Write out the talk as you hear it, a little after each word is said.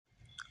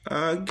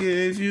I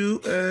gave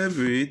you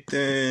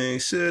everything.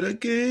 Said I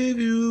gave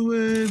you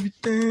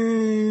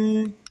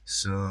everything.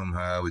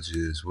 Somehow it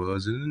just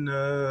wasn't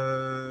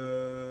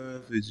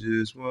enough. It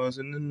just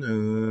wasn't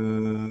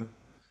enough.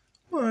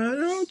 Why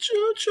don't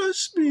you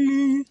trust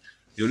me?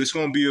 Yo, this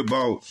gonna be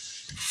about,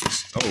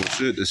 oh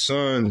shit, the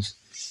Suns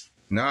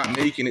not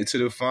making it to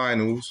the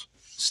finals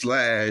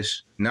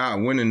 /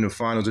 not winning the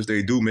finals if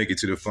they do make it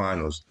to the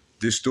finals.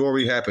 This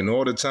story happen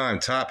all the time.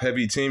 Top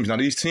heavy teams. Now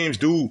these teams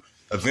do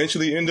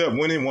eventually end up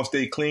winning once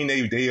they clean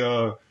they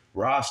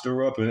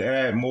roster up and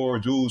add more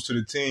dudes to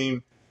the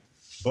team.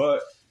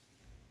 But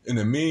in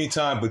the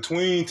meantime,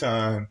 between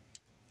time,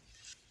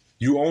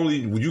 you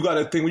got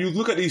to think, when you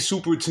look at these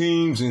super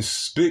teams and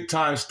big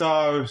time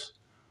stars,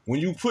 when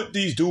you put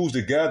these dudes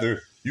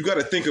together, you got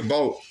to think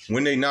about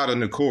when they not on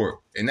the court.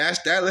 And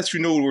that lets you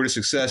know where the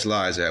success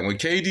lies at. When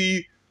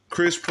KD,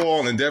 Chris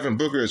Paul, and Devin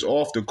Booker is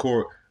off the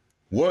court,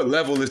 what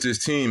level is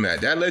this team at?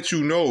 That lets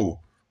you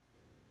know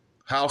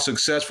how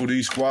successful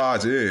these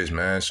squads is,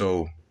 man.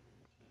 So,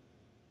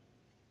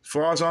 as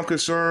far as I'm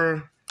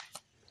concerned,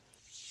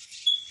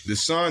 the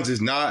Suns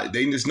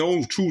there's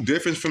no true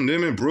difference from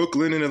them in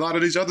Brooklyn and a lot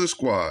of these other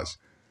squads.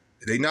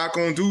 They not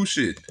going to do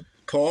shit.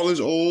 Paul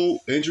is old,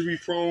 injury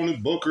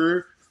prone,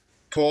 Booker,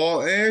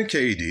 Paul, and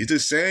KD. It's the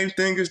same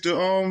thing as the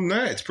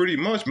Nets, pretty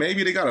much.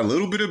 Maybe they got a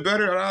little bit of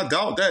better. I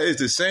doubt that. It's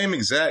the same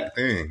exact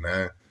thing,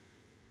 man.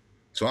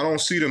 So I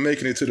don't see them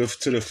making it to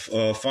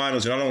the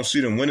finals, and I don't see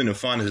them winning the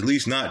finals, at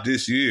least not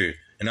this year.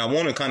 And I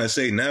want to kind of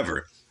say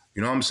never.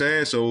 You know what I'm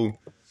saying? So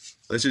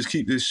let's just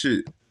keep this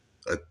shit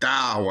a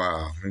thou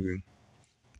wow, nigga.